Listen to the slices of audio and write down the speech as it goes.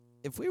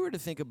If we were to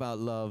think about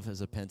love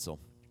as a pencil,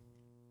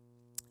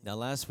 now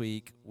last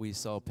week we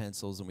saw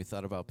pencils and we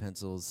thought about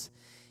pencils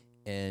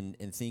and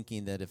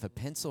thinking that if a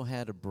pencil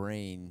had a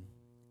brain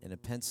and a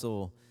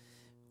pencil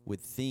would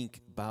think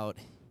about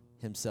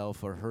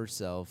himself or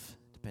herself,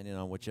 depending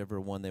on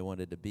whichever one they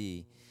wanted to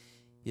be,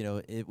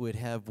 it would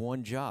have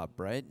one job,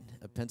 right?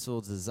 A pencil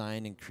is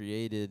designed and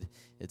created.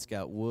 It's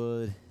got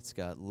wood. It's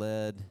got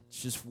lead.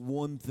 It's just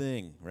one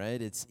thing,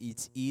 right? It's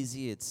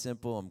easy. It's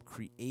simple. I'm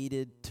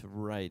created to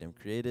write. I'm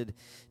created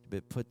to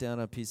be put down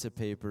on a piece of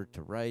paper,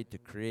 to write, to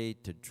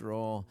create, to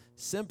draw.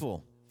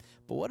 Simple.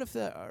 But what if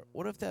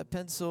that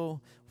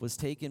pencil was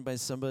taken by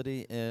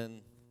somebody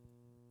and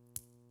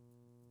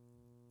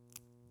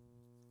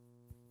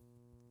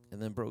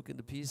then broken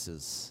to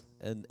pieces?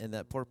 And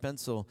that poor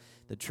pencil,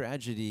 the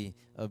tragedy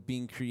of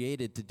being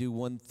created to do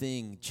one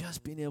thing,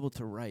 just being able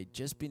to write,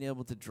 just being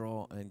able to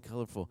draw and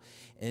colorful,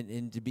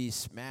 and to be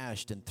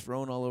smashed and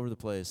thrown all over the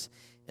place.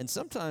 And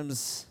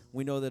sometimes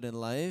we know that in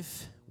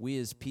life, we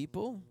as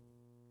people,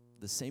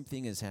 the same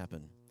thing has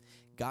happened.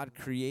 God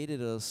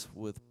created us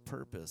with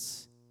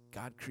purpose.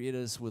 God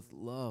created us with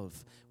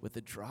love, with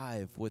a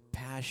drive, with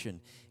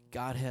passion.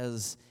 God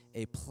has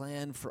a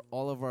plan for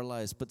all of our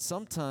lives. But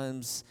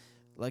sometimes,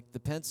 like the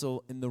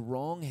pencil in the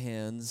wrong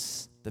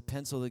hands, the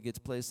pencil that gets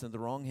placed in the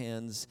wrong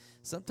hands,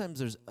 sometimes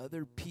there's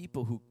other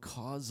people who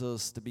cause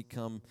us to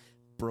become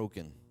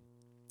broken.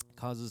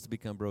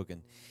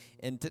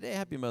 And today,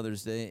 Happy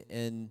Mother's Day,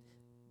 and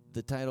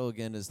the title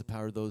again is The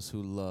Power of Those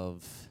Who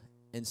Love.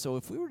 And so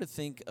if we were to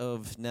think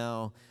of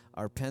now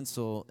our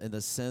pencil in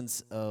the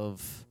sense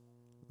of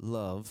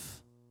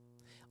love,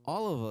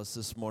 all of us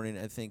this morning,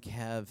 I think,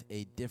 have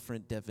a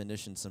different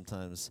definition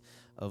sometimes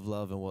of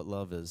love and what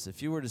love is.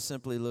 If you were to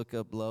simply look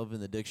up love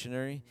in the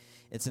dictionary,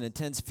 it's an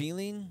intense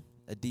feeling,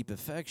 a deep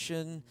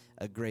affection,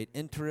 a great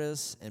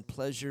interest and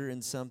pleasure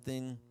in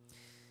something.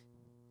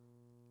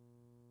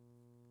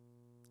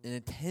 An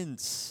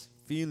intense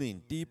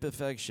feeling, deep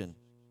affection.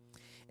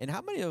 And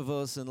how many of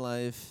us in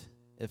life,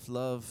 if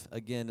love,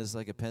 again, is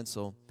like a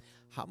pencil,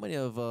 how many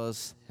of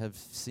us have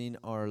seen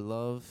our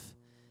love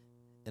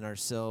and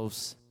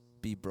ourselves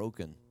be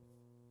broken?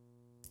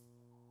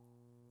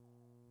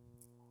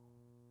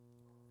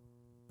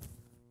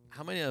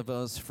 How many of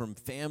us from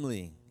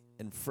family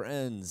and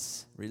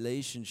friends,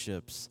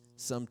 relationships,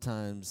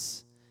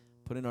 sometimes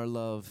putting our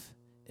love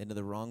into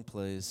the wrong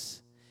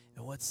place?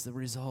 And what's the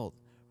result?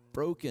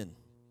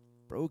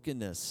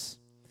 Brokenness.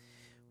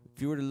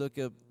 If you were to look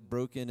up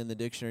broken in the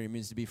dictionary, it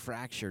means to be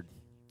fractured,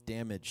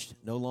 damaged,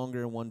 no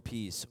longer in one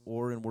piece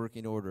or in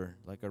working order,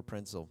 like our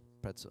pencil.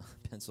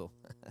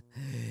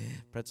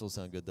 Pretzels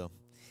sound good, though.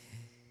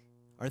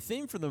 Our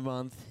theme for the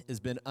month has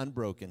been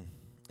unbroken.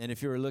 And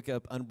if you were to look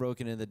up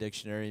unbroken in the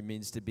dictionary, it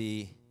means to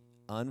be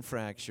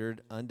unfractured,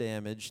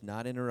 undamaged,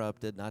 not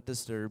interrupted, not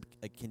disturbed,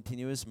 a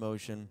continuous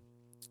motion,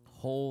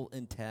 whole,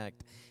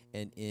 intact,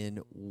 and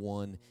in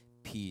one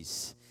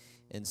piece.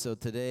 And so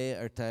today,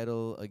 our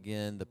title,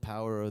 again, The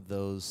Power of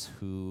Those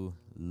Who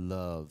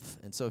Love.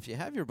 And so if you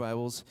have your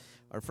Bibles,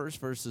 our first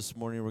verse this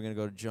morning, we're going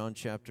to go to John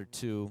chapter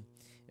 2,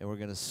 and we're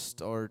going to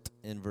start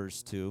in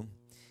verse 2.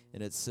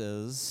 And it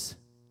says,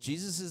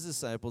 Jesus'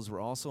 disciples were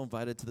also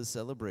invited to the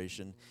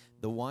celebration.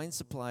 The wine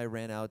supply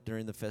ran out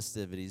during the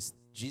festivities.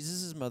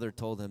 Jesus' mother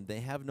told him, "They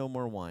have no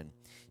more wine."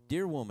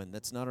 "Dear woman,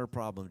 that's not our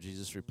problem,"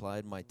 Jesus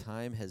replied. "My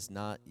time has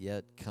not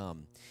yet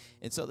come."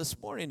 And so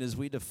this morning, as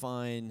we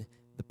define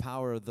the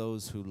power of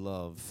those who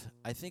love,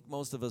 I think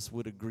most of us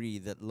would agree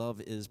that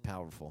love is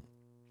powerful.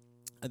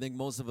 I think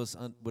most of us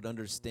would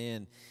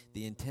understand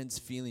the intense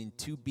feeling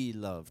to be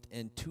loved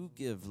and to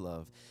give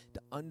love,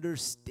 to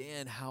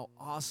understand how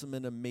awesome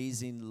and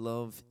amazing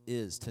love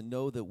is, to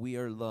know that we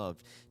are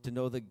loved, to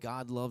know that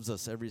God loves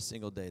us every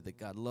single day, that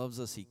God loves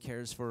us, He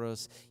cares for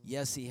us.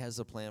 Yes, He has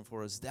a plan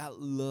for us. That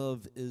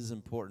love is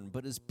important.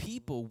 But as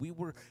people, we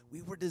were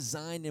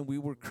designed and we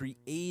were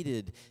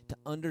created to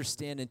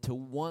understand and to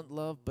want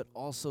love, but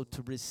also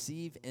to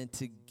receive and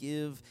to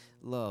give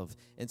love.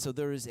 And so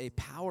there is a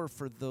power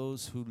for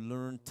those who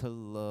learn to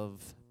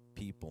love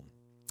people.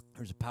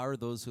 There's a power of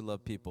those who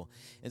love people.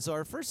 And so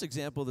our first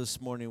example this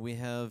morning, we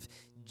have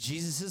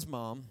Jesus'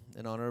 mom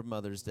in honor of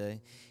Mother's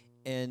Day.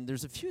 And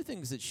there's a few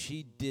things that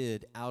she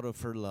did out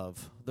of her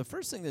love. The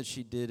first thing that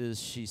she did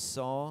is she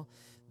saw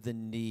the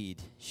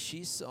need.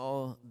 She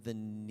saw the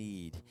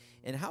need.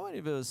 And how many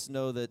of us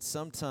know that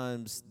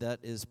sometimes that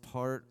is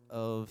part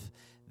of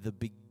the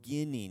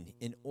beginning?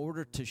 In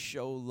order to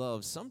show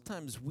love,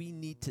 sometimes we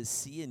need to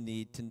see a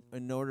need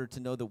in order to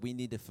know that we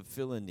need to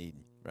fulfill a need,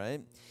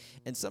 right?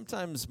 And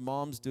sometimes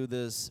moms do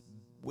this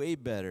way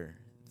better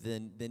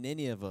than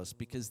any of us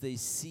because they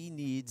see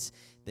needs,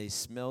 they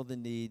smell the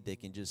need, they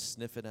can just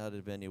sniff it out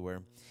of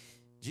anywhere.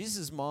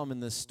 Jesus' mom in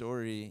this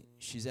story,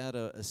 she's at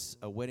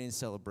a wedding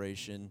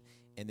celebration,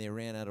 and they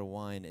ran out of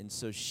wine. And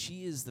so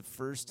she is the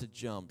first to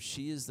jump.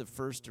 She is the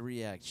first to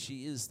react.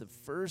 She is the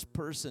first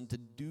person to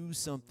do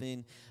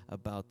something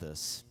about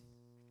this.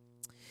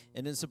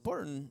 And it's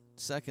important,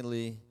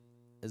 secondly,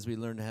 as we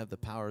learn to have the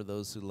power of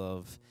those who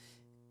love,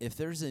 if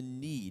there's a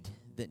need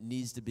that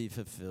needs to be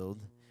fulfilled,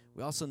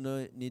 we also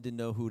need to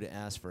know who to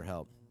ask for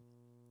help.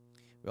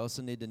 We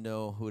also need to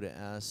know who to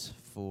ask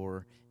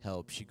for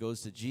help. She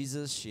goes to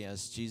Jesus. She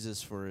asks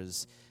Jesus for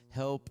his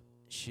help.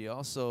 She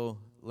also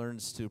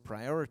learns to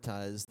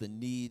prioritize the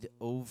need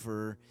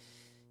over.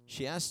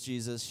 She asks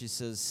Jesus, she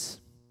says,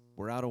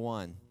 we're out of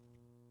wine.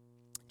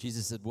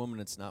 Jesus said, woman,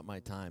 it's not my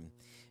time.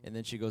 And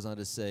then she goes on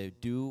to say,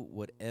 do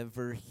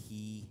whatever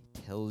he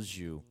tells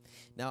you.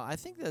 Now, I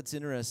think that's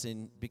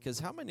interesting because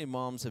how many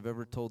moms have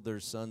ever told their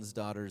sons,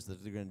 daughters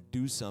that they're going to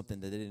do something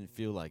that they didn't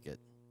feel like it?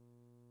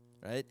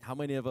 Right? How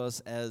many of us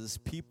as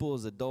people,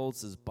 as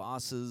adults, as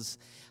bosses,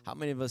 how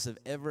many of us have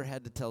ever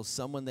had to tell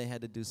someone they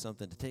had to do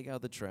something, to take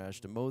out the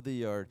trash, to mow the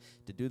yard,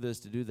 to do this,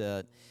 to do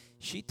that?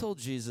 She told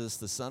Jesus,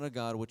 the Son of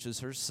God, which is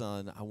her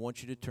son, I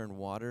want you to turn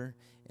water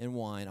and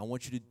wine. I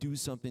want you to do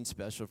something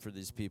special for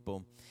these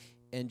people.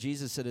 And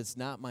Jesus said, it's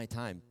not my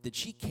time. Did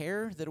she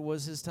care that it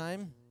was his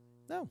time?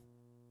 No.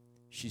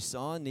 She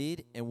saw a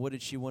need, and what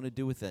did she want to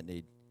do with that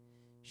need?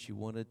 She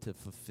wanted to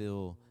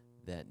fulfill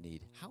that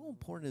need. How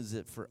important is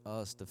it for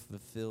us to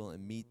fulfill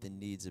and meet the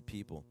needs of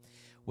people?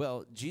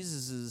 Well,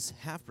 Jesus'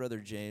 half-brother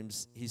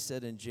James, he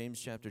said in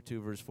James chapter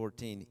 2, verse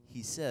 14,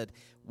 he said,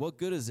 what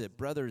good is it,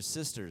 brothers,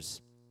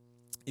 sisters,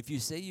 if you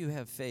say you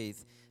have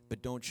faith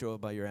but don't show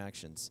it by your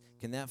actions?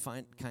 Can that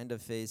kind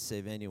of faith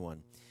save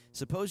anyone?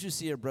 Suppose you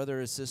see a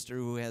brother or sister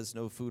who has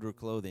no food or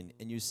clothing,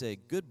 and you say,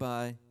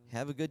 goodbye,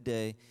 have a good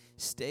day,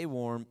 stay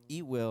warm,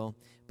 eat well,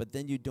 but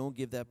then you don't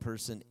give that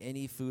person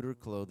any food or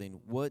clothing.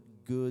 What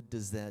good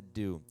does that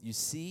do? You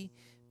see,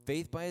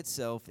 faith by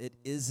itself, it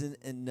isn't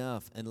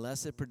enough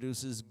unless it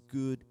produces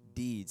good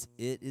deeds.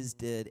 It is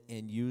dead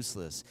and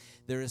useless.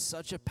 There is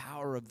such a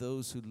power of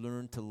those who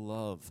learn to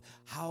love.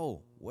 How?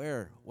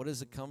 Where? What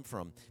does it come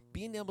from?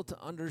 Being able to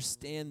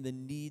understand the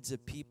needs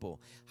of people.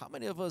 How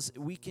many of us,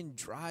 we can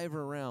drive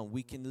around,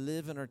 we can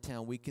live in our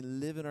town, we can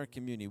live in our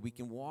community, we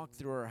can walk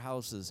through our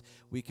houses,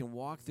 we can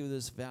walk through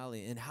this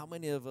valley, and how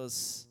many of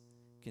us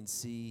can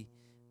see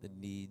the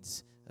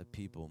needs of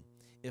people?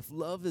 If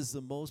love is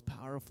the most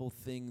powerful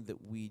thing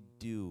that we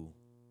do,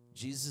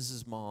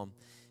 Jesus' mom,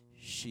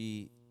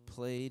 she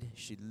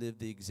lived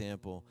the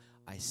example.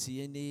 I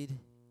see a need,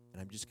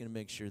 and I'm just going to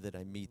make sure that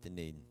I meet the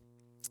need.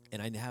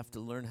 And I have to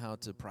learn how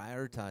to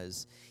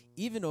prioritize,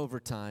 even over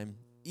time,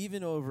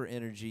 even over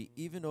energy,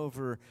 even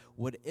over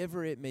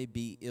whatever it may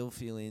be, ill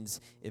feelings.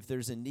 If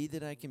there's a need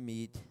that I can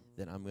meet,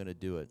 then I'm going to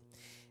do it.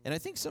 And I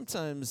think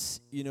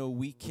sometimes,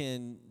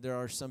 there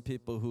are some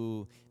people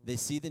who, they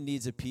see the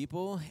needs of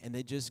people, and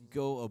they just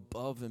go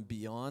above and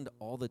beyond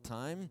all the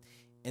time,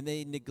 and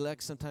they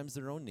neglect sometimes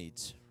their own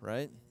needs,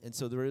 right? And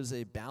so there is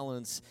a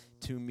balance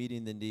to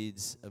meeting the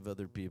needs of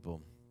other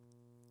people.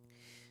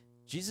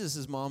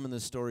 Jesus' mom in the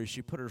story,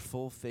 she put her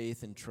full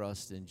faith and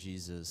trust in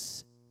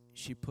Jesus.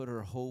 She put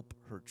her hope,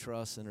 her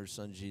trust in her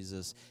son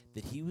Jesus,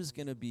 that he was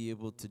going to be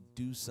able to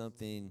do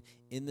something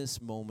in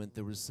this moment.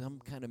 There was some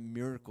kind of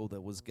miracle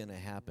that was going to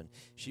happen.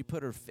 She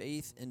put her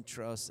faith and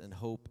trust and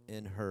hope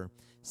in her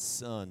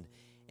son.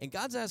 And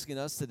God's asking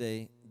us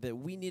today that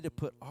we need to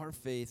put our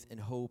faith and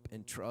hope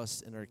and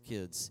trust in our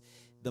kids.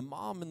 The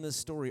mom in this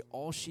story,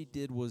 all she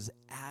did was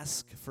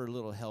ask for a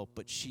little help,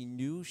 but she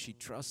knew, she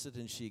trusted,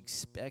 and she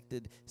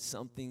expected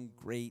something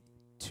great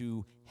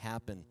to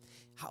happen.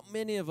 How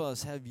many of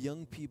us have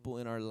young people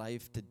in our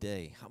life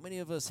today? How many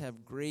of us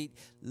have great,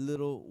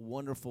 little,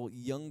 wonderful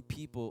young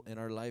people in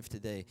our life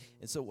today?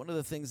 And so one of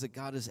the things that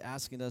God is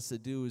asking us to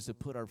do is to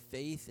put our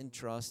faith and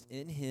trust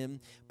in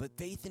him, but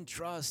faith and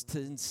trust to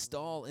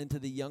install into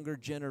the younger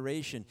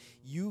generation.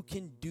 You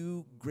can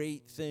do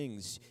great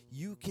things.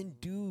 You can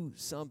do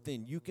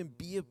something. You can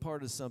be a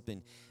part of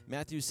something.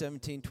 Matthew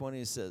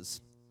 17:20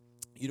 says,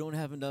 you don't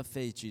have enough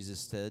faith, Jesus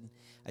said.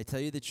 I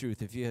tell you the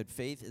truth, if you had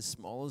faith as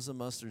small as a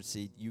mustard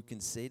seed, you can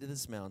say to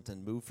this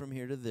mountain, move from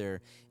here to there,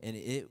 and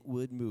it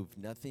would move.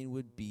 Nothing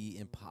would be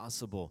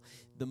impossible.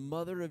 The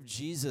mother of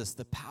Jesus,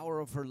 the power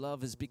of her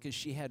love is because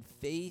she had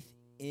faith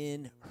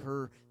in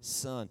her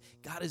son.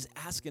 God is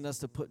asking us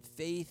to put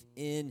faith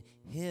in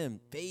him,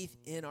 faith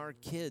in our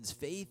kids,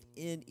 faith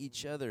in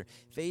each other,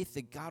 faith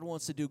that God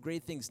wants to do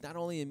great things, not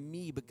only in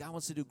me, but God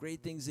wants to do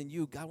great things in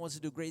you. God wants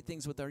to do great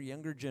things with our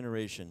younger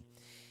generation.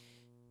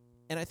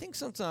 And I think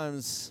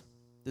sometimes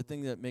the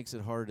thing that makes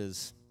it hard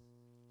is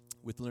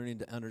with learning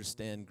to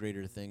understand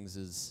greater things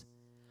is,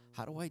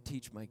 how do I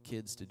teach my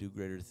kids to do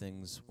greater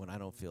things when I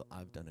don't feel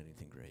I've done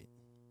anything great?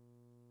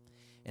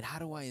 And how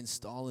do I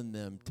install in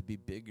them to be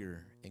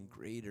bigger and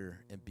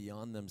greater and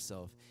beyond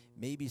themselves?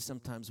 Maybe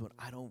sometimes when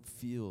I don't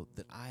feel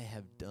that I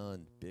have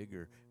done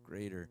bigger,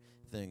 greater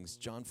things.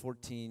 John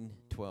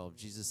 14:12,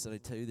 Jesus said, I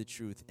tell you the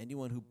truth,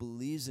 anyone who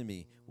believes in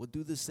me will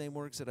do the same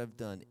works that I've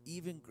done,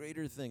 even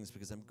greater things,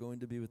 because I'm going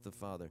to be with the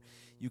Father.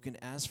 You can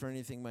ask for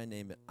anything in my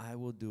name, and I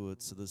will do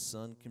it, so the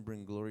Son can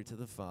bring glory to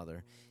the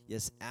Father.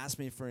 Yes, ask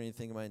me for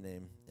anything in my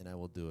name, and I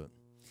will do it.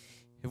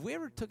 Have we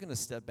ever taken a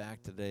step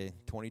back today,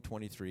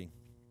 2023,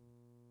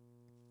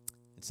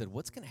 and said,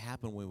 what's going to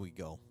happen when we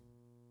go?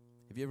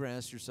 Have you ever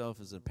asked yourself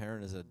as a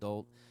parent, as an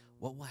adult,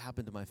 what will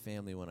happen to my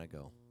family when I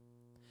go?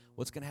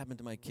 What's going to happen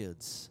to my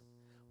kids?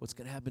 What's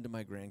going to happen to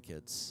my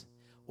grandkids?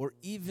 Or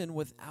even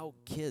without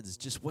kids,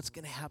 just what's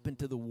going to happen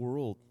to the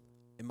world?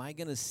 Am I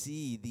going to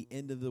see the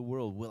end of the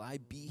world? Will I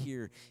be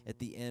here at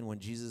the end when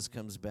Jesus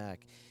comes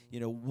back?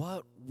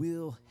 What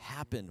will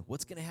happen?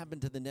 What's going to happen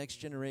to the next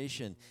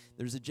generation?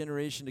 There's a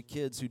generation of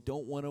kids who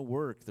don't want to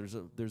work.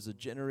 There's a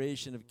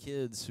generation of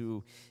kids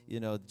who,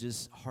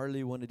 just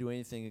hardly want to do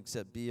anything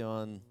except be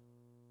on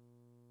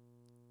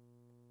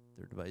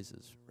their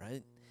devices,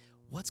 right?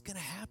 What's going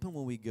to happen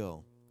when we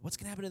go? What's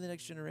going to happen to the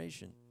next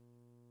generation?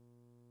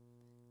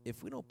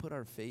 If we don't put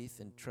our faith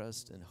and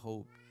trust and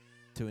hope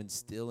to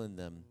instill in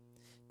them,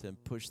 to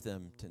push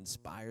them, to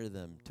inspire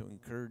them, to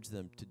encourage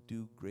them to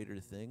do greater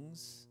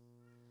things,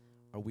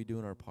 are we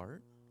doing our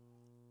part?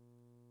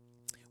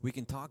 We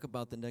can talk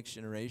about the next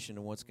generation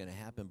and what's going to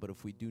happen, but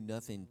if we do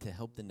nothing to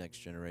help the next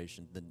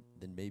generation,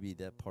 then maybe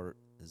that part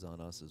is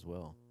on us as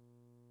well.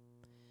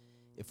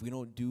 If we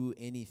don't do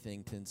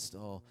anything to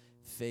install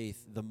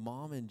faith, the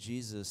mom and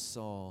Jesus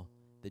saw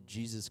that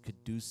Jesus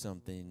could do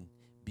something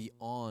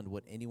beyond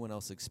what anyone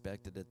else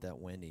expected at that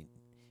wedding.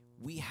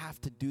 We have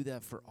to do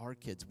that for our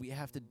kids. We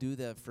have to do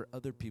that for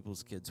other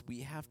people's kids. We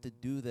have to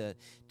do that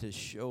to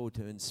show,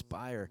 to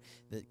inspire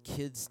that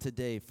kids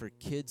today, for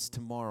kids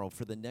tomorrow,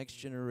 for the next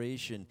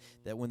generation,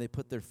 that when they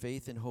put their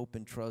faith and hope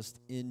and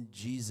trust in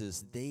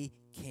Jesus, they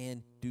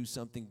can do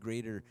something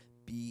greater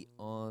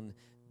beyond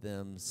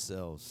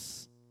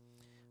themselves.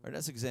 Our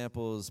next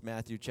example is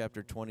Matthew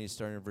chapter 20,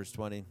 starting in verse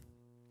 20.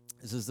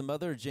 It says, the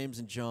mother of James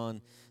and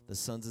John, the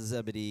sons of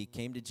Zebedee,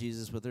 came to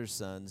Jesus with her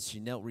sons. She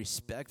knelt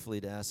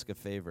respectfully to ask a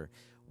favor.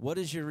 What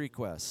is your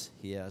request?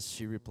 He asked.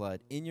 She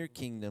replied, in your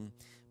kingdom,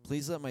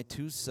 please let my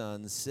 2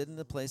 sons sit in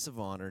the place of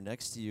honor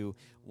next to you,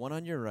 one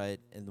on your right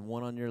and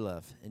one on your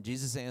left. And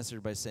Jesus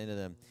answered by saying to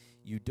them,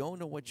 you don't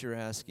know what you're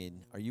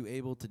asking. Are you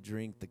able to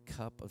drink the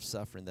cup of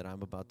suffering that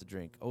I'm about to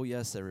drink? Oh,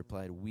 yes, they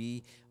replied,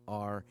 we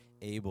are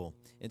able.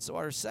 And so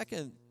our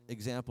second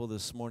example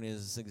this morning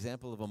is an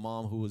example of a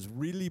mom who was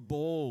really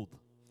bold.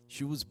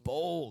 She was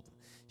bold.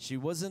 She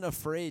wasn't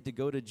afraid to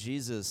go to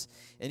Jesus.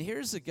 And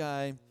here's a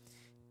guy,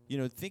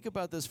 think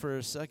about this for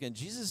a second.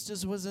 Jesus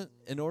just wasn't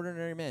an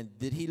ordinary man.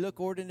 Did he look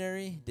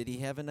ordinary? Did he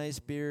have a nice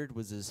beard?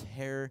 Was his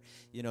hair,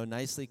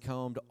 nicely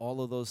combed?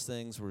 All of those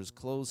things. Were his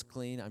clothes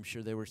clean? I'm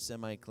sure they were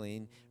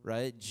semi-clean,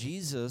 right?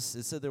 Jesus,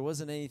 it said there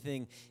wasn't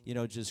anything,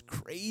 just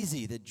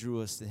crazy that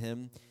drew us to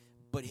him.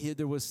 But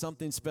there was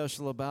something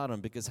special about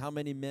him, because how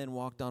many men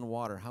walked on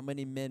water? How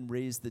many men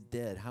raised the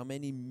dead? How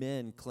many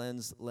men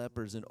cleansed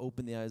lepers and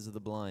opened the eyes of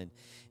the blind?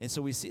 And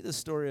so we see the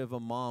story of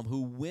a mom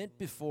who went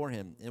before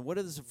him. And what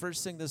is the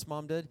first thing this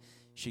mom did?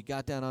 She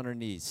got down on her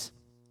knees.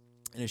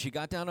 And as she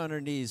got down on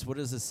her knees, what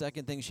is the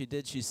second thing she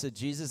did? She said,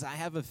 Jesus, I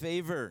have a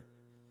favor.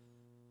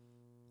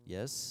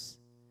 Yes?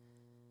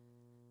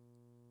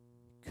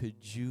 Could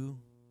you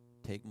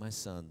take my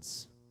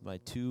sons, my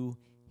 2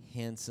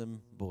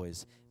 handsome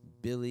boys,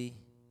 Billy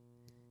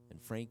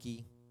and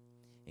Frankie,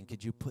 and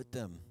could you put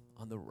them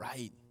on the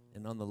right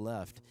and on the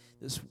left?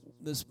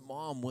 This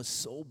mom was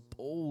so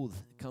bold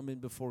coming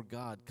before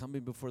God,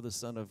 coming before the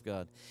Son of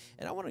God.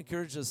 And I want to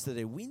encourage us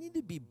today, we need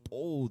to be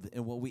bold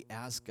in what we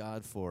ask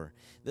God for.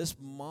 This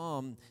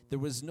mom, there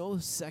was no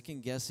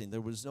second guessing. There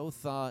was no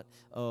thought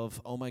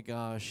of, oh my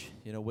gosh,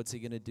 what's he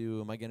going to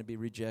do? Am I going to be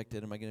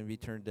rejected? Am I going to be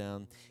turned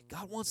down?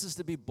 God wants us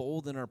to be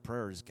bold in our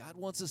prayers. God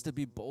wants us to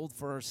be bold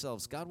for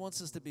ourselves. God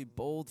wants us to be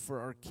bold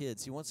for our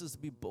kids. He wants us to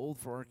be bold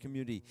for our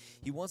community.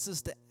 He wants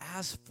us to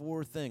ask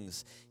for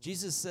things.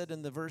 Jesus said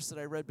in the verse that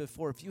I read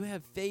before, if you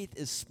have faith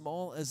as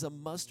small as a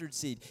mustard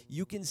seed,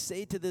 you can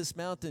say to this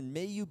mountain,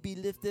 may you be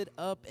lifted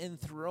up and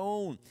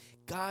thrown.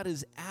 God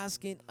is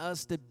asking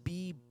us to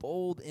be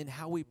bold in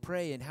how we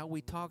pray and how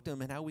we talk to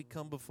him and how we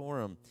come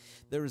before him.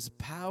 There is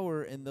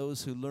power in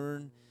those who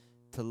learn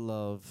to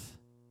love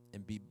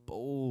and be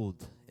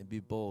bold,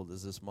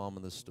 as this mom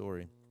in the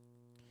story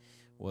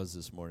was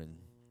this morning.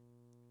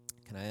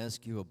 Can I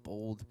ask you a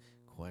bold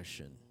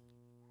question?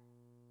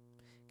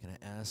 Can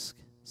I ask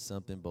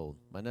something bold?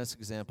 My next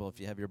example, if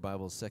you have your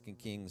Bible, 2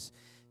 Kings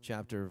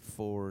chapter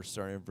 4,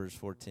 starting in verse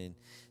 14.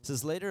 It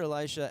says, later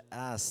Elisha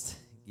asked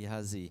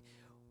Gehazi,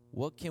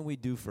 what can we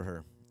do for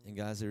her? And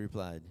Gehazi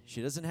replied,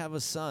 she doesn't have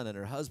a son, and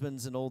her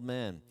husband's an old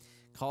man.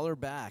 Call her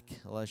back,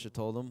 Elisha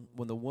told him.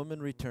 When the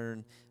woman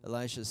returned,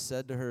 Elisha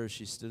said to her as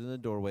she stood in the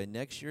doorway,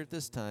 next year at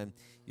this time,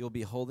 you'll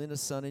be holding a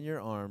son in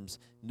your arms.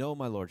 No,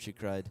 my lord, she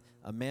cried,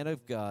 a man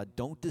of God,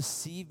 don't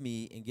deceive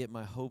me and get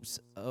my hopes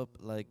up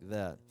like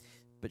that.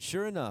 But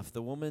sure enough,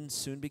 the woman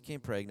soon became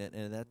pregnant,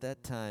 and at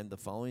that time, the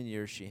following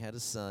year, she had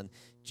a son,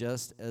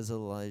 just as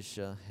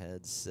Elisha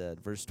had said.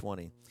 Verse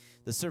 20,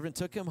 the servant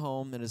took him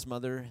home, and his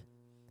mother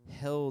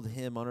held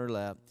him on her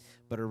lap,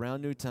 but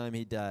around noontime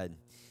he died.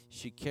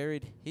 He's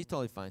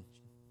totally fine.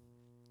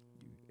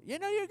 You're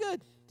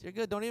good. You're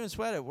good. Don't even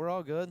sweat it. We're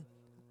all good.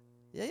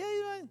 Yeah,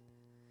 you're fine.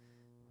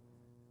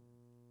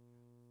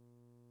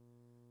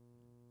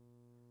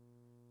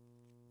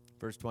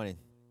 Verse 20.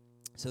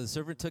 So the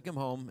servant took him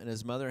home, and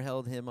his mother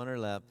held him on her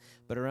lap.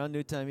 But around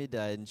noontime he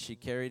died, and she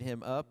carried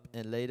him up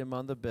and laid him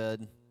on the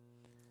bed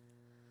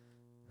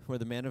where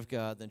the man of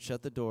God then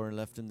shut the door and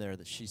left him there,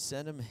 that she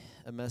sent him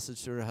a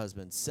message to her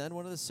husband, send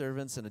one of the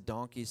servants and a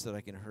donkey so that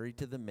I can hurry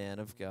to the man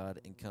of God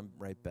and come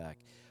right back.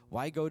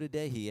 Why go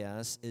today, he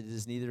asked. It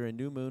is neither a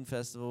new moon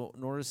festival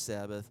nor a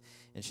Sabbath.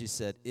 And she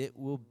said, it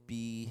will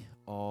be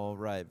all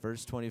right.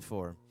 Verse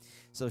 24.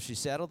 So she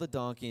saddled the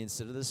donkey and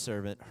said to the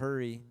servant,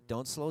 hurry,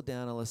 don't slow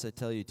down unless I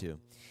tell you to.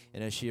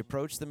 And as she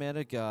approached the man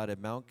of God at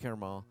Mount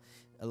Carmel,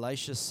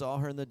 Elisha saw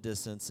her in the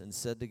distance and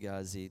said to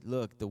Gehazi,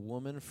 look, the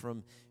woman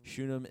from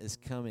Shunem is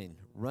coming.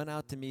 Run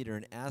out to meet her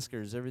and ask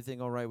her, is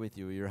everything all right with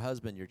you, your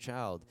husband, your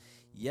child?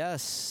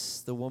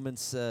 Yes, the woman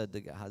said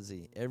to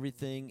Gehazi,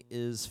 everything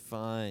is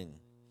fine.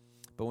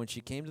 But when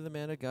she came to the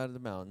man of God at the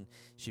mountain,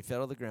 she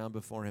fell to the ground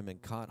before him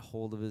and caught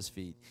hold of his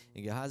feet.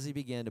 And Gehazi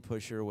began to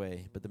push her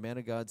away. But the man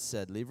of God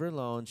said, leave her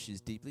alone.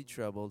 She's deeply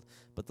troubled,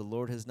 but the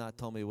Lord has not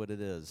told me what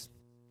it is.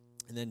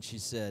 And then she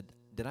said,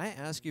 did I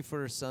ask you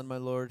for a son, my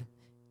Lord?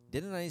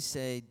 Didn't I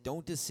say,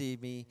 don't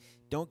deceive me,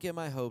 don't get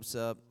my hopes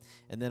up?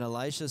 And then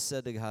Elisha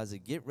said to Gehazi,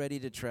 get ready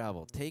to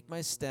travel. Take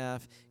my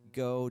staff,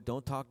 go,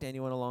 don't talk to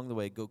anyone along the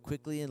way. Go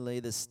quickly and lay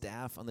the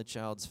staff on the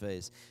child's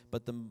face.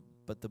 But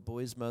the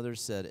boy's mother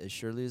said, as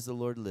surely as the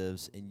Lord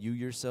lives and you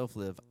yourself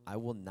live, I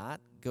will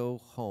not go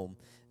home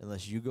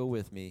unless you go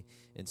with me.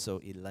 And so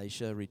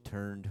Elisha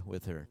returned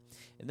with her.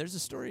 And there's a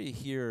story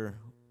here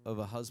of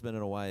a husband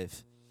and a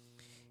wife.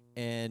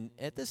 And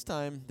at this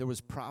time, there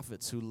was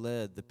prophets who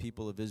led the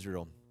people of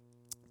Israel.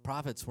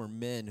 Prophets were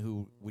men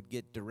who would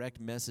get direct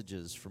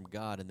messages from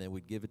God and they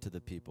would give it to the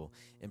people.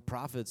 And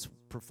prophets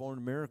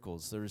performed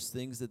miracles. There was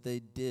things that they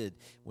did.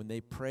 When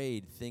they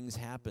prayed, things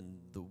happened.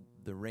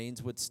 The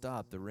rains would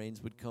stop. The rains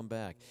would come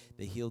back.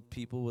 They healed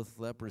people with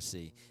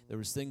leprosy. There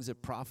was things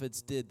that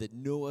prophets did that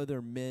no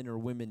other men or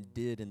women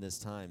did in this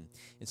time.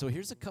 And so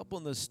here's a couple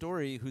in the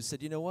story who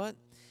said, you know what?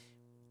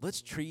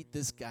 Let's treat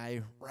this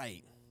guy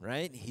right.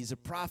 Right? He's a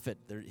prophet.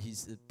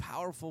 He's a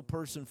powerful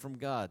person from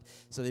God.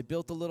 So they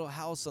built a little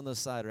house on the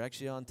side, or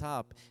actually on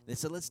top. They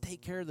said, let's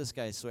take care of this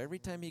guy. So every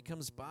time he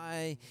comes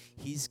by,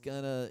 he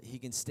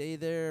can stay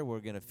there. We're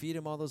going to feed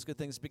him all those good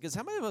things. Because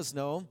how many of us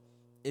know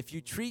if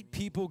you treat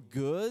people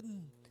good,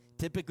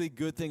 typically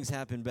good things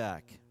happen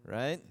back,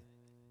 right?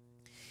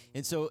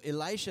 And so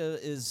Elisha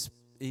is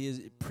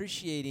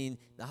appreciating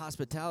the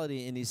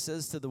hospitality, and he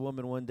says to the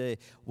woman one day,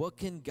 what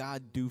can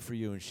God do for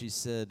you? And she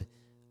said,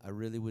 I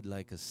really would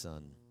like a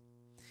son.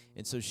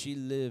 And so she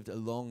lived a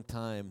long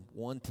time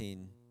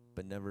wanting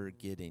but never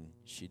getting.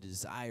 She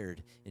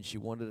desired and she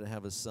wanted to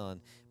have a son,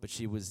 but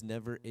she was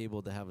never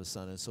able to have a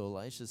son. And so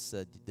Elisha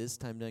said, this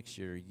time next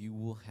year, you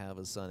will have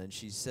a son. And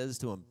she says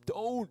to him,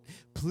 don't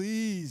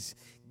please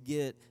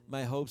get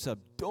my hopes up.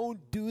 Don't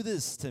do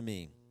this to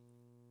me.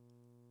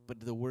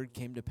 But the word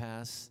came to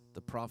pass.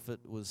 The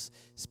prophet was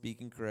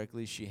speaking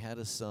correctly. She had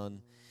a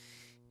son.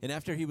 And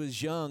after he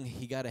was young,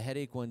 he got a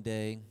headache one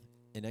day.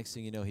 And next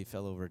thing you know, he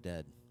fell over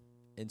dead.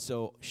 And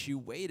so she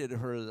waited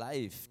her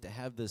life to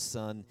have this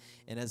son.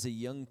 And as a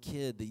young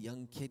kid, the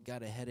young kid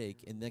got a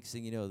headache. And next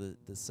thing you know,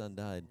 the son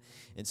died.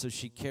 And so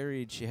she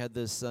had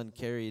this son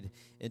carried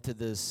into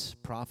this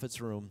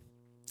prophet's room.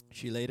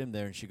 She laid him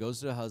there, and she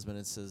goes to her husband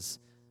and says,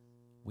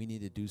 we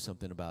need to do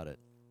something about it.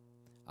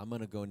 I'm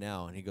going to go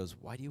now. And he goes,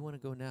 why do you want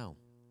to go now?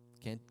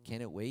 Can't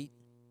it wait?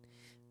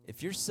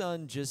 If your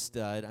son just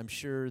died, I'm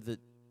sure that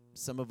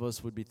some of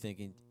us would be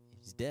thinking,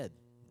 he's dead.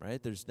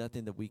 Right? There's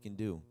nothing that we can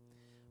do.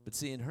 But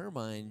see, in her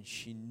mind,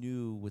 she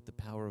knew with the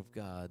power of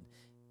God,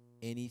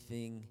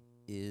 anything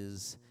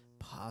is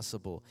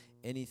possible.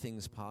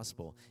 Anything's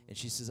possible. And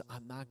she says,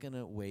 I'm not going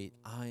to wait.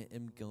 I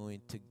am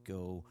going to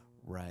go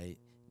right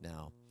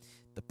now.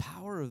 The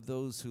power of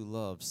those who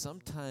love,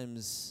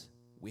 sometimes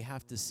we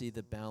have to see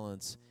the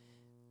balance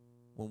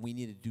when we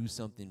need to do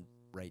something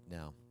right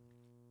now.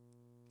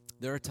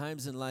 There are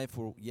times in life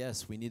where,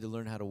 yes, we need to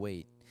learn how to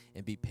wait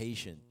and be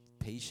patient.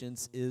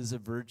 Patience is a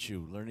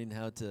virtue. Learning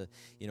how to,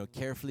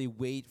 carefully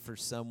wait for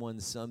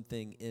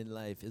something in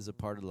life is a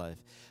part of life.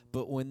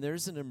 But when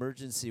there's an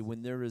emergency,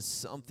 when there is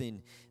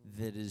something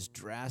that is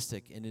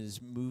drastic and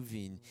is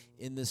moving,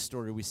 in this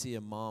story we see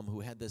a mom who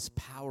had this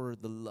power,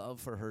 the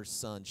love for her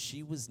son.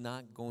 She was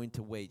not going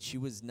to wait. She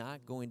was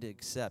not going to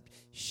accept.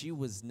 She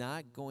was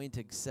not going to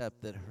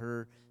accept that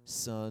her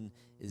son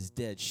is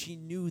dead. She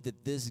knew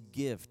that this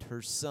gift,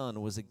 her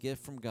son, was a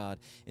gift from God.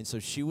 And so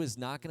she was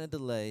not going to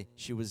delay.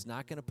 She was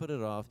not going to put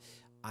it off.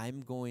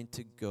 I'm going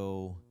to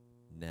go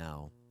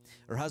now.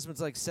 Her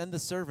husband's like, send the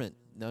servant.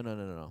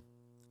 No.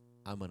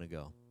 I'm going to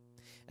go.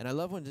 And I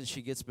love when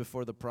she gets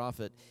before the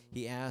prophet,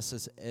 he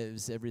asks,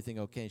 is everything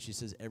okay? And she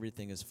says,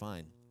 everything is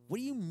fine. What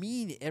do you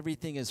mean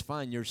everything is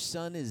fine? Your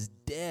son is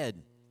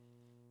dead.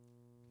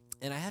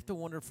 And I have to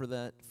wonder for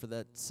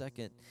that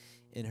second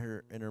in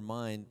her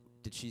mind,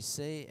 did she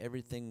say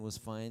everything was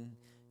fine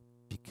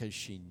because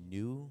she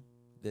knew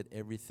that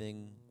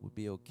everything would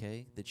be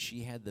okay? That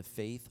she had the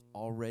faith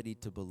already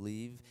to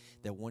believe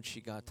that once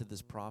she got to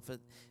this prophet,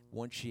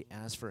 once she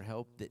asked for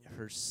help, that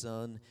her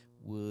son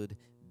would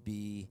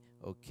be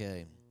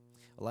okay.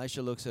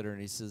 Elisha looks at her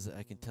and he says,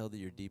 I can tell that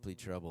you're deeply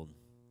troubled.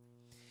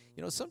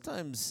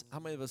 Sometimes, how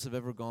many of us have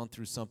ever gone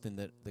through something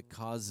that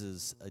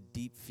causes a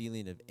deep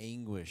feeling of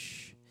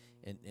anguish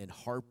and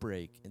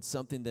heartbreak, and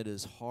something that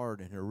is hard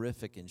and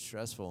horrific and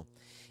stressful?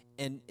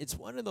 And it's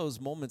one of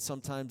those moments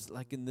sometimes,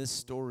 like in this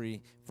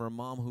story, for a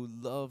mom who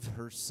loved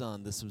her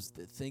son. This was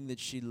the thing that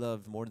she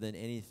loved more than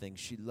anything.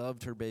 She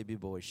loved her baby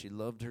boy. She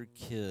loved her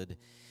kid.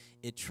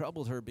 It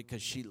troubled her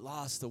because she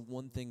lost the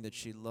one thing that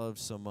she loved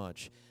so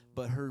much.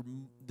 But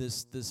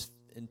this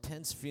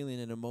intense feeling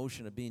and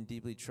emotion of being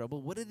deeply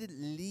troubled, what did it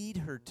lead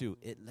her to?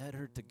 It led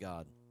her to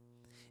God.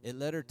 It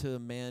led her to a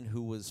man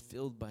who was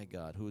filled by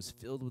God, who was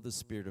filled with the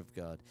Spirit of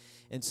God.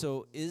 And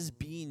so, is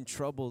being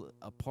troubled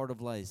a part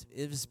of life?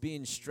 Is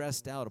being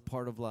stressed out a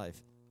part of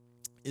life?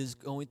 Is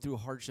going through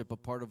hardship a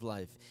part of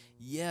life?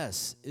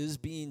 Yes. Is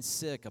being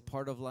sick a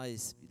part of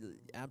life?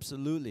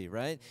 Absolutely,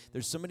 right?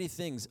 There's so many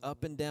things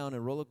up and down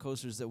and roller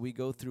coasters that we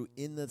go through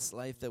in this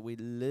life that we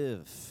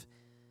live.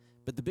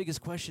 But the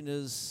biggest question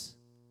is,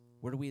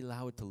 where do we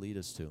allow it to lead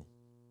us to?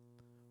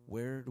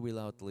 Where do we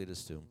allow it to lead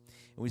us to? And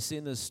we see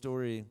in this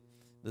story,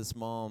 this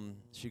mom,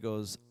 she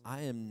goes,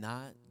 I am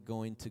not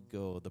going to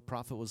go. The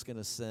prophet was going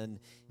to send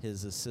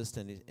his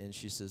assistant, and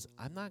she says,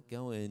 I'm not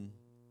going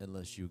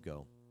unless you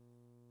go.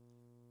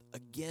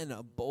 Again,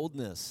 a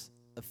boldness,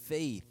 a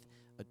faith,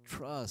 a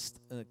trust,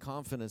 and a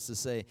confidence to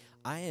say,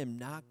 I am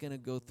not going to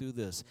go through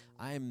this.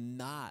 I'm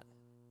not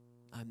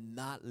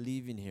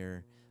leaving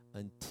here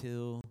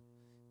until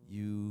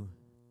you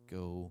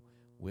go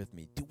with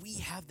me. Do we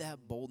have that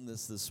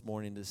boldness this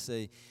morning to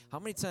say, how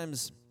many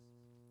times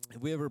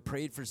have we ever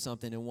prayed for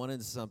something and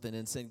wanted something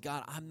and said,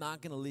 God, I'm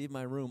not going to leave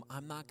my room.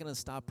 I'm not going to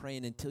stop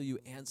praying until you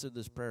answer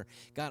this prayer.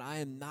 God, I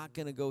am not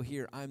going to go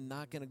here. I'm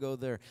not going to go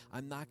there.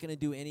 I'm not going to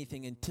do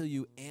anything until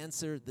you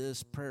answer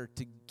this prayer.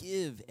 To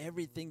give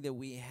everything that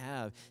we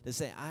have, to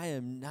say, I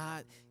am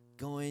not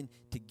going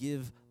to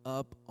give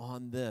up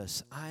on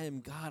this.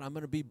 God, I'm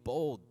going to be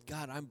bold.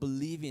 God, I'm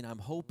believing, I'm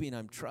hoping,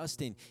 I'm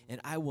trusting,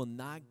 and I will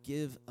not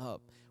give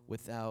up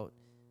without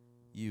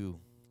you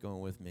going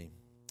with me.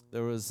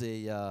 There was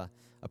a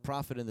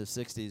prophet in the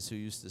 60s who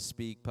used to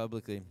speak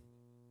publicly,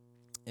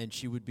 and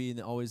she would be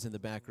always in the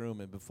back room,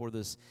 and before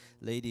this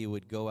lady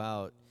would go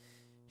out,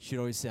 she'd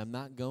always say, I'm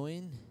not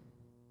going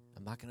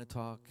to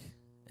talk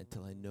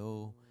until I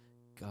know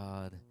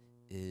God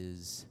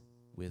is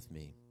with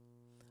me.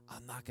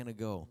 I'm not going to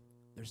go.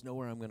 There's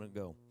nowhere I'm going to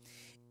go.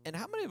 And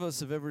how many of us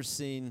have ever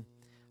seen,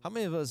 how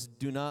many of us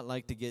do not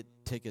like to get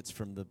tickets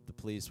from the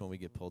police when we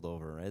get pulled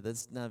over, right?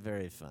 That's not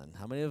very fun.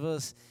 How many of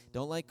us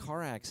don't like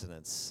car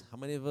accidents? How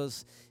many of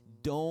us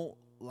don't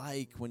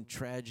like when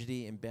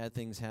tragedy and bad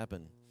things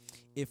happen?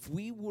 If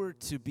we were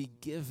to be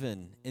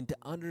given and to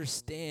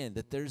understand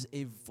that there's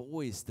a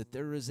voice, that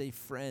there is a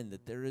friend,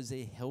 that there is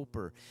a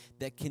helper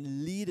that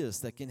can lead us,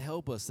 that can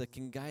help us, that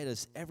can guide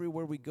us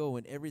everywhere we go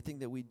and everything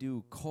that we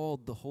do,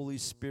 called the Holy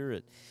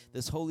Spirit.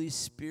 This Holy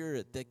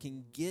Spirit that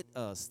can get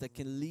us, that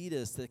can lead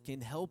us, that can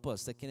help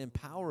us, that can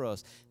empower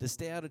us to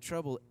stay out of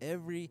trouble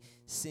every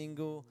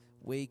single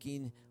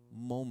waking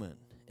moment.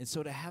 And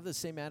so to have the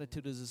same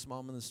attitude as this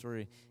mom in the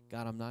story,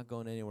 God, I'm not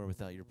going anywhere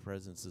without your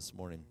presence this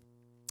morning.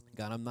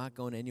 God, I'm not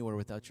going anywhere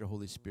without your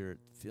Holy Spirit.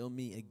 Fill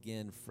me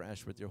again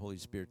fresh with your Holy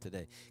Spirit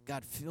today.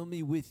 God, fill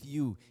me with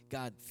you.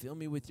 God, fill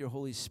me with your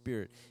Holy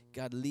Spirit.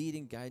 God, lead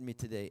and guide me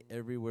today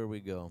everywhere we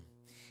go.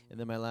 And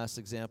then my last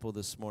example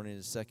this morning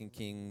is 2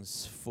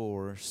 Kings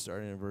 4,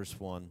 starting in verse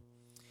 1.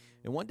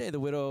 And one day the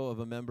widow of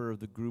a member of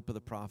the group of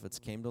the prophets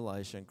came to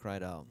Elisha and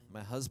cried out,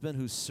 my husband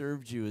who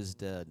served you is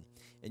dead,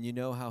 and you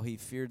know how he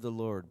feared the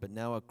Lord. But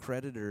now a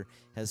creditor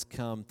has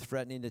come,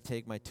 threatening to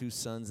take my 2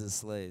 sons as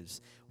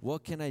slaves.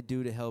 What can I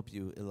do to help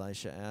you?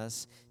 Elisha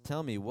asked.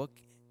 Tell me, what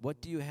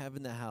do you have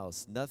in the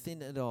house?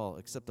 Nothing at all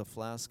except a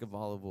flask of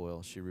olive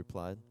oil, she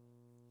replied.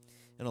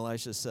 And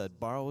Elisha said,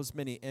 borrow as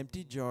many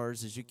empty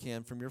jars as you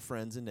can from your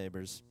friends and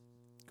neighbors.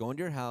 Go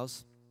into your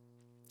house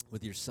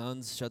with your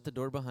sons, shut the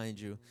door behind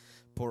you.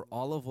 Pour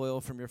olive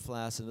oil from your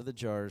flask into the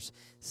jars,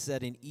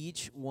 setting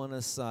each one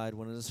aside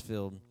when it is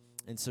filled.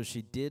 And so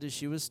she did as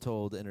she was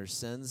told, and her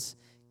sons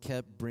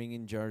kept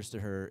bringing jars to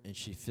her, and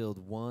she filled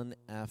one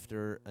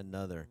after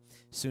another.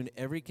 Soon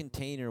every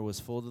container was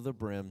full to the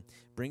brim.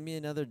 Bring me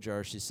another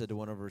jar, she said to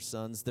one of her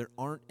sons. There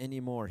aren't any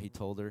more, he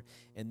told her.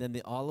 And then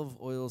the olive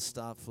oil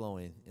stopped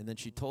flowing. And then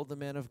she told the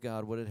man of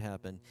God what had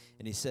happened.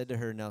 And he said to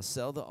her, now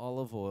sell the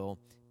olive oil,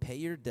 pay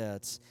your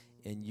debts,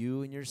 and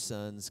you and your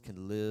sons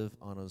can live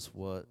on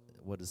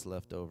what is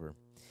left over.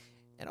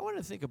 And I want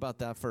to think about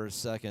that for a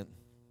second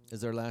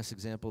as our last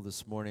example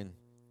this morning.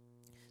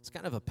 It's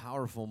kind of a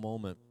powerful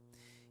moment.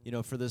 You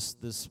know, for this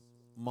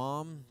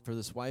mom, for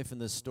this wife in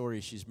this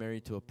story, she's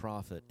married to a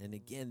prophet. And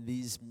again,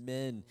 these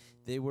men,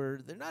 they're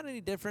not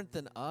any different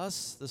than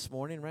us this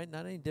morning, right?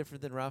 Not any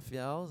different than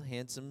Raphael,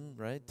 handsome,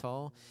 right?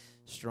 Tall,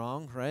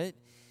 strong, right?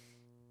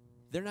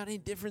 They're not any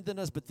different than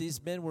us, but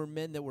these men were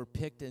men that were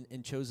picked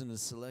and chosen and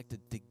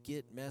selected to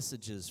get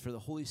messages, for the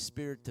Holy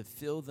Spirit to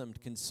fill them, to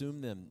consume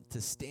them,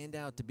 to stand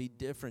out, to be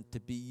different, to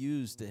be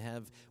used, to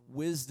have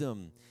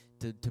wisdom,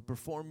 to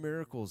perform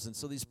miracles. And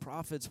so these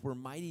prophets were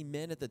mighty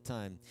men at the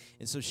time.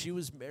 And so she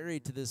was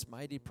married to this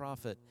mighty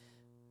prophet,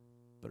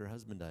 but her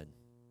husband died.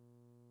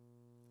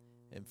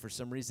 And for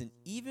some reason,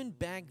 even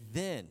back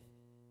then,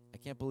 I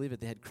can't believe it,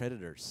 they had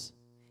creditors.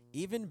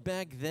 Even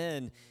back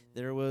then,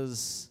 there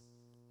was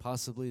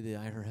possibly the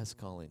IRS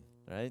calling,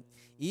 right?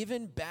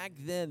 Even back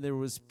then, there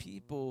was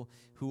people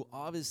who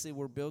obviously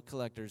were bill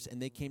collectors,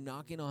 and they came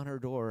knocking on her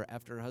door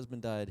after her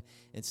husband died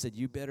and said,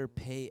 you better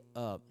pay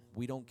up.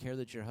 We don't care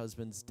that your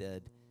husband's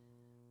dead,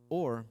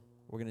 or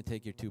we're going to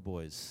take your 2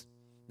 boys.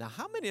 Now,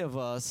 how many of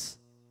us,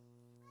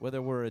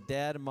 whether we're a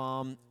dad,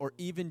 mom, or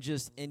even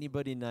just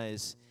anybody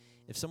nice,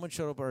 if someone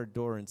showed up at our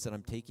door and said,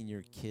 I'm taking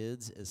your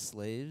kids as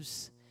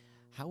slaves,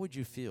 how would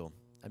you feel?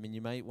 I mean,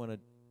 you might want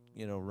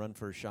to, run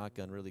for a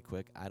shotgun really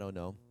quick. I don't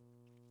know.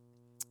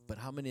 But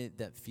how many,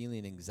 that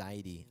feeling,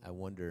 anxiety, I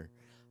wonder,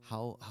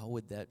 how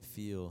would that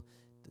feel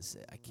to say,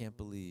 I can't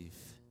believe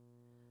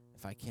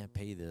if I can't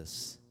pay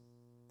this,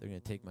 they're going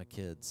to take my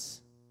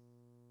kids.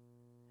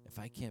 If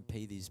I can't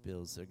pay these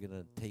bills, they're going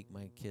to take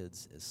my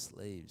kids as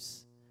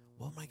slaves.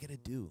 What am I going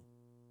to do?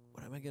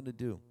 What am I going to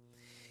do?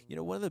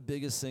 One of the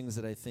biggest things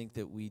that I think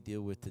that we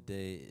deal with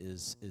today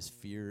is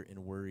fear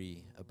and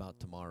worry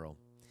about tomorrow.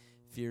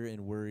 Fear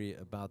and worry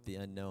about the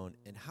unknown.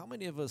 And how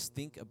many of us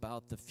think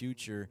about the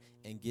future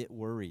and get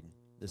worried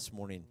this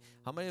morning?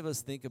 How many of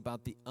us think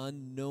about the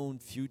unknown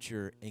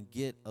future and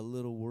get a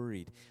little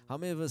worried? How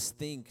many of us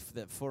think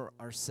that for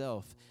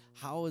ourselves,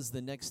 how is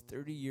the next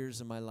 30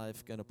 years of my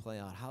life going to play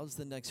out? How's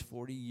the next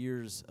 40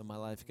 years of my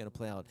life going to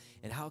play out?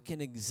 And how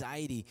can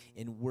anxiety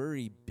and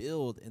worry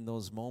build in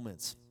those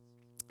moments?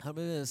 How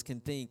many of us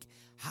can think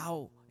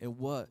how and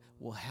what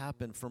will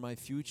happen for my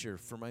future,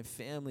 for my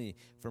family,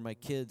 for my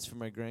kids, for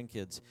my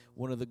grandkids?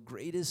 One of the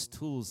greatest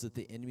tools that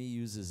the enemy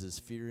uses is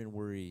fear and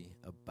worry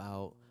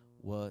about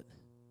what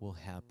will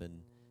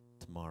happen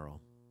tomorrow.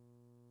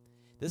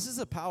 This is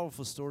a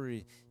powerful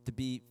story to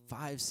be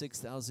 5,000,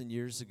 6,000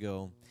 years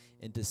ago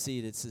and to see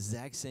it. It's the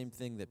exact same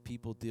thing that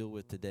people deal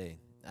with today.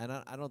 And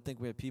I don't think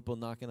we have people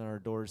knocking on our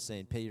doors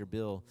saying, pay your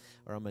bill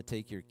or I'm going to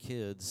take your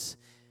kids.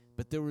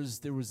 But there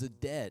was a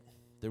debt.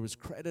 There was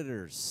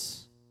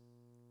creditors.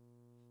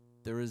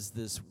 There was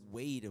this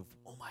weight of,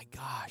 oh my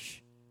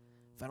gosh,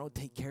 if I don't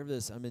take care of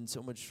this, I'm in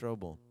so much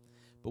trouble.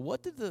 But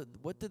what did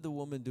the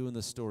woman do in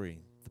the story?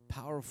 The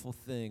powerful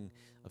thing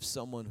of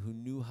someone who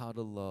knew how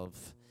to love,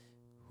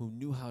 who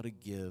knew how to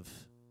give,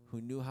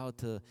 who knew how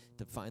to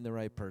find the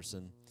right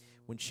person.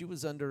 When she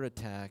was under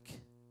attack,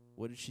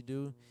 what did she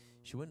do?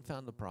 She went and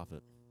found the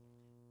prophet.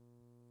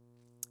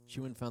 She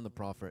went and found the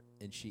prophet,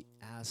 and she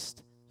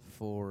asked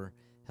for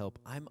help.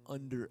 I'm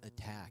under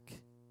attack.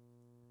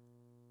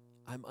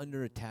 I'm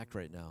under attack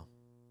right now.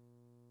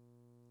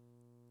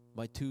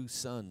 My 2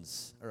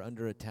 sons are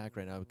under attack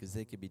right now because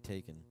they could be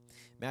taken.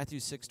 Matthew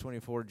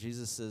 6:24,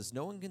 Jesus says,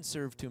 no one can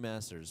serve 2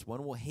 masters.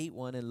 One will hate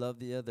one and love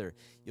the other.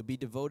 You'll be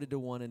devoted to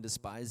one and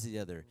despise the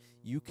other.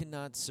 You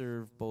cannot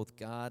serve both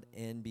God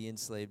and be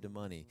enslaved to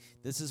money.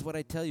 This is what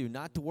I tell you,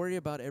 not to worry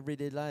about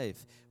everyday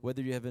life.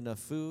 Whether you have enough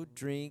food,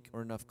 drink,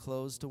 or enough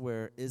clothes to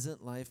wear,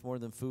 isn't life more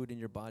than food and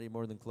your body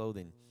more than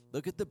clothing?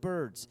 Look at the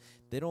birds.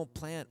 They don't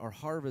plant or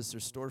harvest or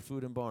store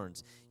food in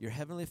barns. Your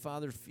heavenly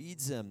Father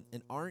feeds them,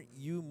 and aren't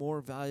you more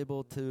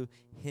valuable to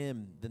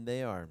Him than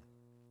they are?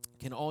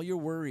 Can all your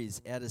worries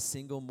add a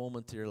single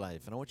moment to your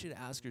life? And I want you to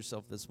ask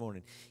yourself this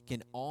morning,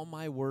 can all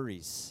my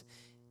worries,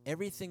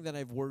 everything that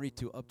I've worried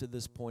to up to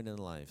this point in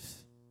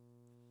life,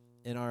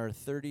 in our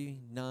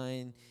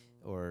 39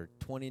 or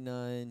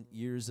 29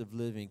 years of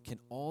living, can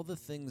all the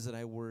things that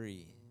I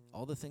worry,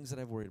 all the things that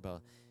I've worried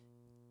about,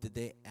 did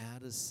they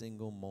add a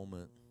single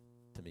moment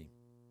to me?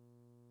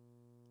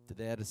 Did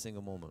they add a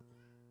single moment?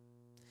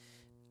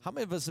 How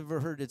many of us have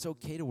ever heard it's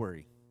okay to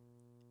worry?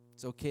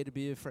 It's okay to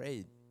be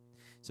afraid.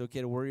 It's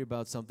okay to worry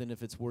about something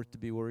if it's worth to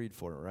be worried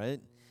for, right?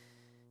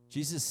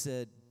 Jesus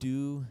said,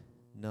 do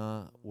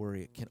not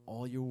worry. Can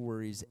all your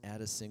worries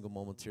add a single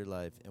moment to your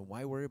life? And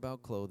why worry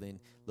about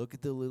clothing? Look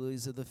at the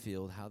lilies of the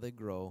field, how they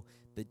grow.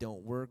 They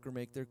don't work or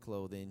make their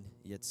clothing.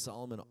 Yet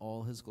Solomon,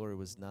 all his glory,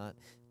 was not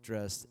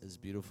dressed as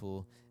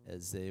beautiful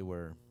as they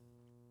were.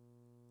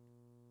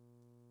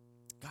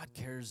 God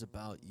cares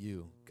about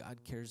you. God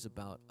cares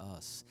about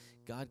us.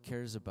 God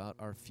cares about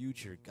our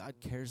future. God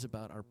cares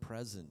about our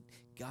present.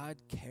 God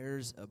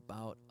cares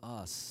about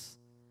us.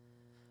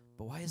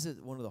 But why is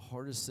it one of the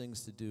hardest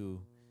things to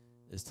do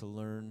is to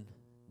learn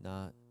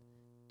not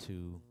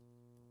to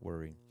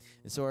worry?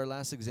 And so our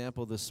last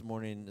example this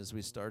morning, as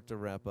we start to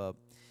wrap up,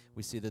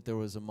 we see that there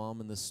was a mom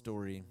in this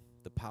story,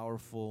 the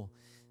powerful,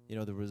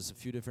 there was a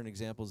few different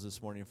examples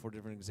this morning, 4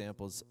 different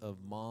examples of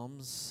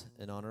moms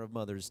in honor of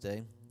Mother's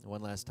Day.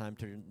 One last time,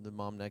 turn to the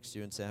mom next to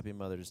you and say Happy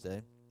Mother's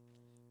Day.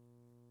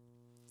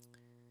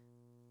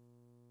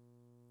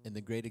 And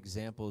the great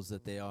examples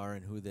that they are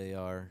and who they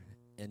are.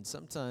 And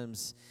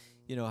sometimes,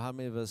 How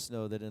many of us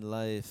know that in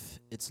life,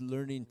 it's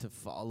learning to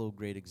follow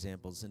great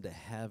examples and to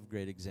have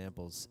great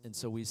examples? And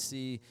so we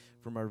see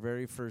from our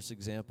very first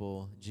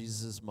example,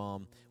 Jesus'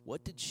 mom,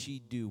 what did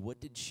she do? What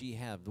did she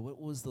have?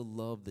 What was the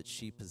love that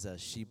she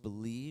possessed? She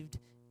believed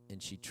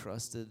and she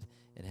trusted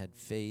and had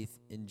faith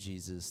in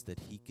Jesus that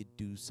he could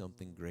do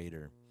something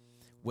greater.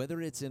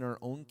 Whether it's in our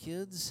own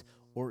kids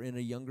or in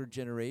a younger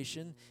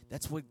generation,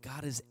 that's what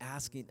God is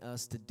asking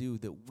us to do,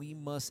 that we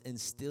must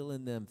instill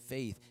in them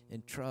faith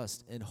and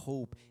trust and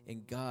hope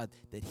in God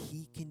that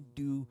he can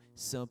do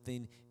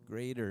something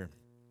greater.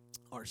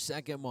 Our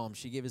second mom,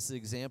 she gave us the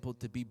example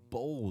to be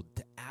bold,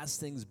 to ask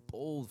things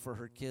bold for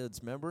her kids.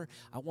 Remember,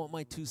 I want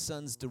my 2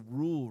 sons to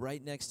rule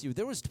right next to you.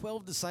 There was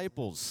 12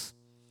 disciples.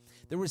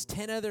 There was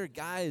 10 other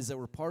guys that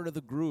were part of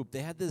the group.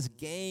 They had this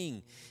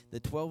gang,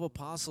 the 12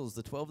 apostles,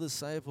 the 12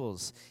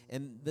 disciples.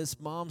 And this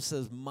mom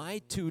says,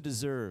 my 2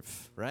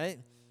 deserve, right?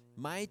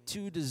 My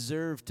 2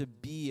 deserve to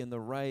be in the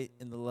right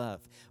and the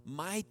left.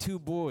 My 2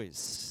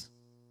 boys.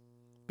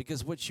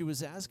 Because what she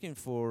was asking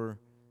for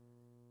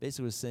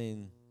basically was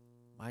saying,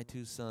 my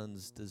 2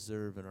 sons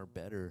deserve and are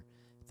better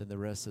than the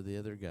rest of the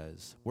other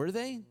guys. Were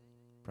they?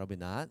 Probably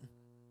not.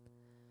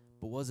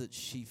 But was it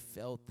she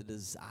felt the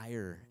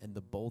desire and the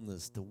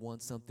boldness to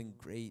want something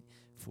great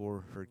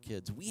for her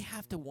kids? We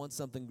have to want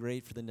something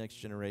great for the next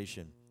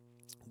generation.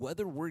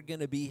 Whether we're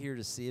going to be here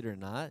to see it or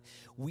not,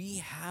 we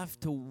have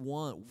to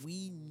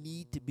we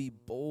need to be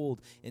bold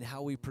in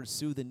how we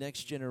pursue the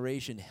next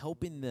generation,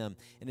 helping them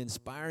and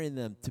inspiring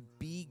them to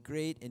be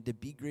great and to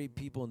be great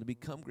people and to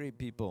become great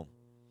people.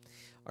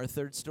 Our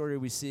third story,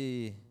 we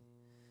see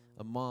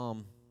a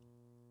mom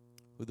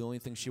who the only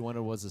thing she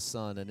wanted was a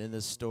son. And in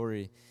this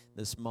story,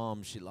 this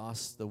mom, she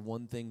lost the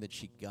one thing that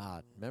she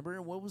got.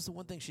 Remember, what was the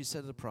one thing she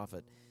said to the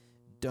prophet?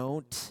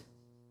 Don't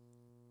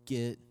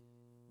get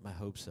my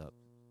hopes up.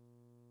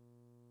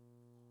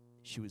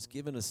 She was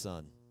given a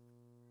son,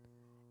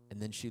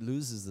 and then she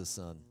loses the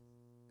son.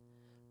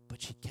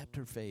 But she kept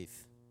her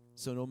faith.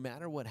 So no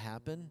matter what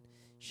happened,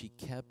 she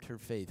kept her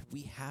faith.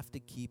 We have to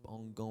keep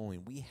on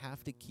going. We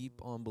have to keep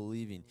on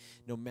believing.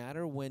 No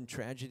matter when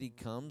tragedy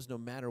comes, no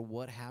matter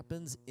what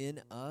happens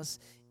in us,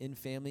 in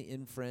family,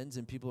 in friends,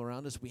 and people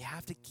around us, we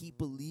have to keep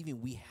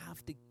believing. We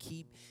have to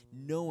keep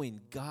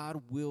knowing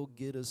God will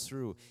get us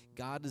through.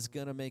 God is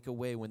going to make a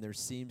way when there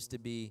seems to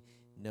be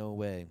no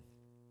way.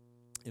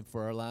 And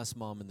for our last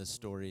mom in this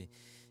story,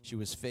 she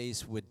was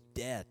faced with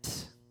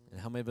debt. And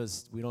how many of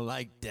us, we don't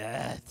like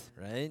debt,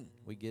 right?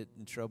 We get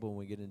in trouble when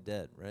we get in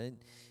debt, right?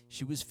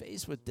 She was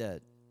faced with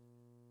debt.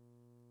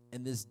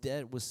 And this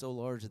debt was so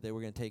large that they were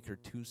going to take her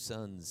 2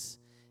 sons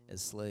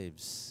as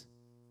slaves.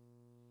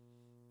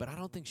 But I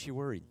don't think she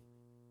worried.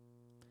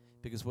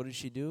 Because what did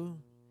she do?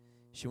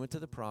 She went to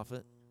the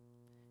prophet.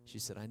 She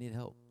said, I need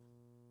help.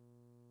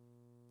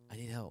 I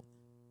need help.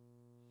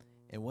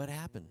 And what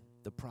happened?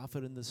 The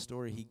prophet in this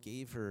story,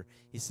 he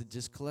said,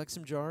 just collect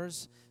some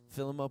jars,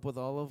 fill them up with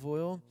olive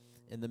oil,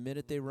 and the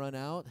minute they run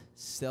out,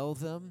 sell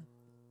them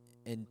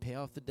and pay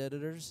off the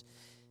debtors,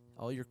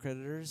 all your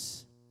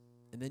creditors,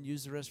 and then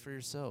use the rest for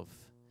yourself.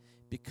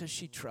 Because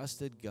she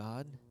trusted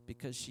God,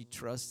 because she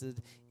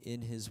trusted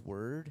in his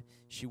word,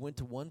 she went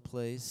to one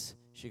place,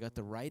 she got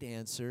the right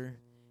answer,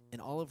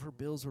 and all of her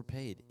bills were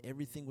paid.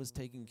 Everything was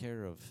taken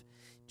care of.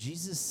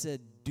 Jesus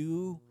said,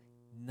 do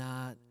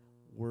not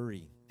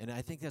worry. And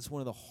I think that's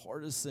one of the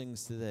hardest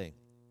things today.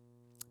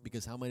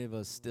 Because how many of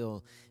us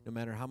still, no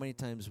matter how many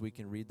times we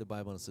can read the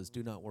Bible and it says,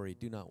 do not worry,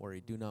 do not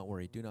worry, do not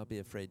worry, do not be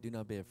afraid, do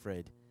not be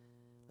afraid.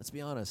 Let's be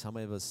honest, how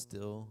many of us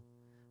still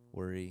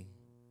worry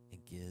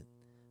and get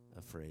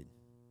afraid?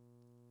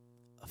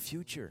 A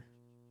future,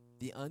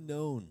 the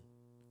unknown,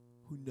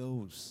 who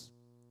knows?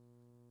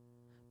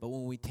 But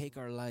when we take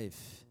our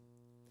life,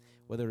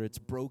 whether it's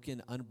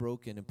broken,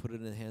 unbroken, and put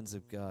it in the hands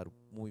of God,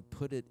 when we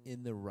put it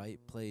in the right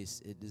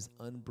place, it is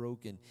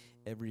unbroken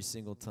every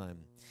single time.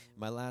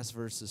 My last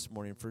verse this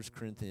morning, 1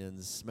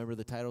 Corinthians, remember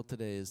the title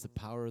today is The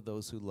Power of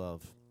Those Who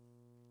Love.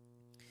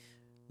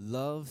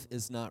 Love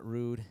is not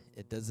rude.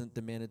 It doesn't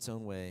demand its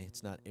own way.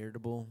 It's not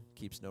irritable,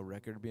 keeps no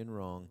record of being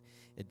wrong.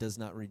 It does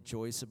not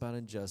rejoice about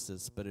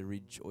injustice, but it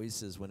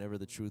rejoices whenever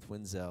the truth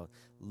wins out.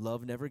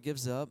 Love never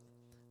gives up.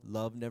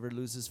 Love never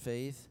loses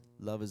faith.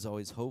 Love is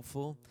always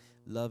hopeful.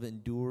 Love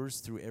endures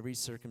through every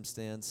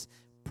circumstance.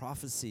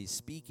 Prophecy,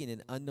 speaking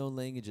in unknown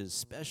languages,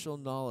 special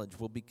knowledge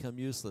will become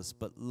useless,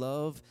 but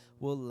love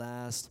will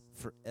last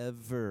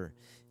forever.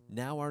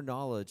 Now our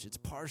knowledge, it's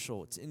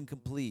partial, it's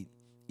incomplete.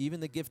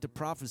 Even the gift of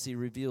prophecy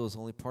reveals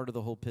only part of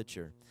the whole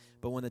picture.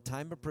 But when the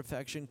time of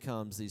perfection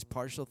comes, these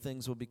partial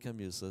things will become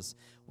useless.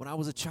 When I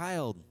was a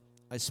child,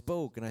 I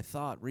spoke and I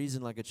thought,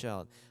 reasoned like a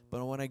child.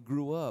 But when I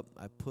grew up,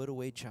 I put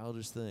away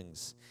childish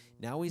things.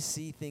 Now we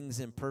see things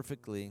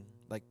imperfectly,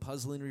 like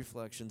puzzling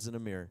reflections in a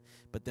mirror.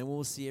 But then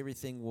we'll see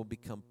everything will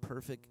become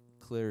perfect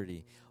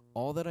clarity.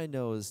 All that I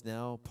know is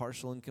now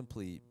partial and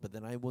complete, but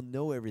then I will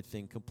know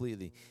everything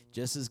completely,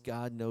 just as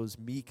God knows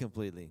me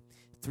completely.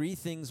 3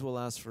 things will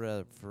last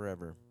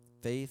forever.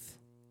 Faith,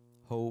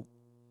 hope,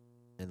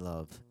 and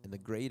love. And the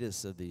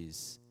greatest of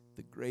these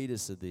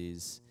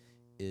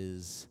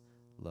is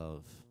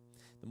love.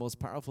 The most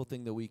powerful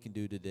thing that we can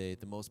do today,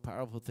 the most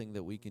powerful thing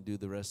that we can do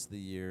the rest of the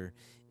year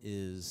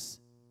is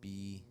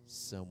be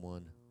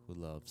someone who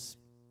loves.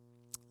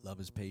 Love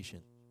is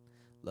patient.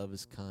 Love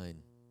is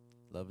kind.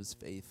 Love is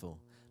faithful.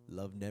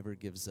 Love never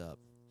gives up.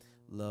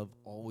 Love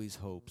always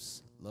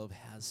hopes. Love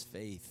has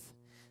faith.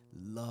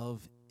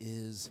 Love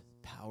is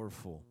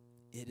powerful.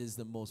 It is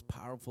the most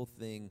powerful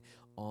thing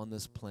on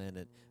this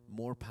planet,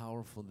 more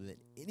powerful than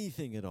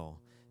anything at all,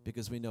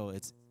 because we know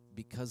it's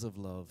because of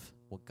love,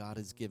 what God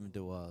has given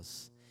to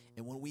us.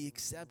 And when we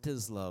accept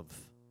his love,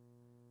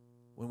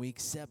 when we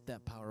accept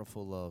that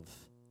powerful love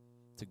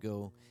to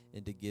go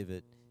and to give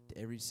it to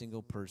every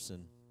single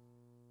person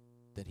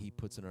that he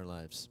puts in our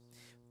lives.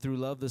 Through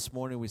love this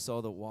morning, we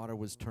saw that water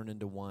was turned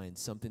into wine,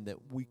 something that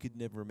we could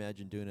never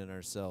imagine doing it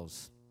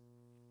ourselves.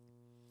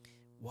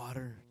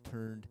 Water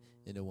turned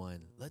into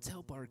wine. Let's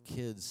help our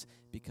kids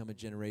become a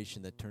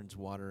generation that turns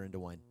water into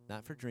wine,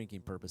 not for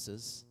drinking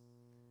purposes,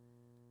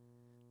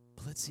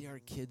 but let's see our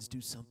kids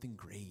do something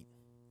great,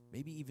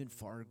 maybe even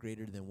far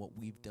greater than what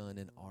we've done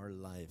in our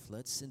life.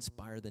 Let's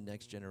inspire the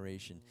next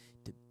generation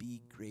to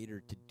be greater,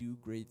 to do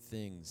great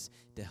things,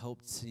 to help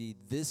see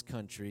this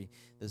country,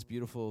 this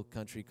beautiful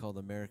country called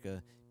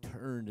America,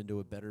 turned into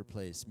a better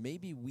place.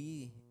 Maybe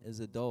we as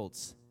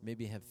adults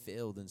maybe have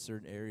failed in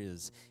certain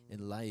areas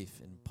in life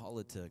and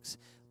politics,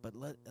 but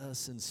let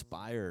us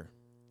inspire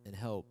and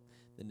help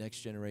the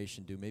next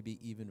generation do maybe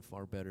even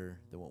far better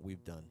than what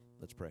we've done.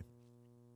 Let's pray.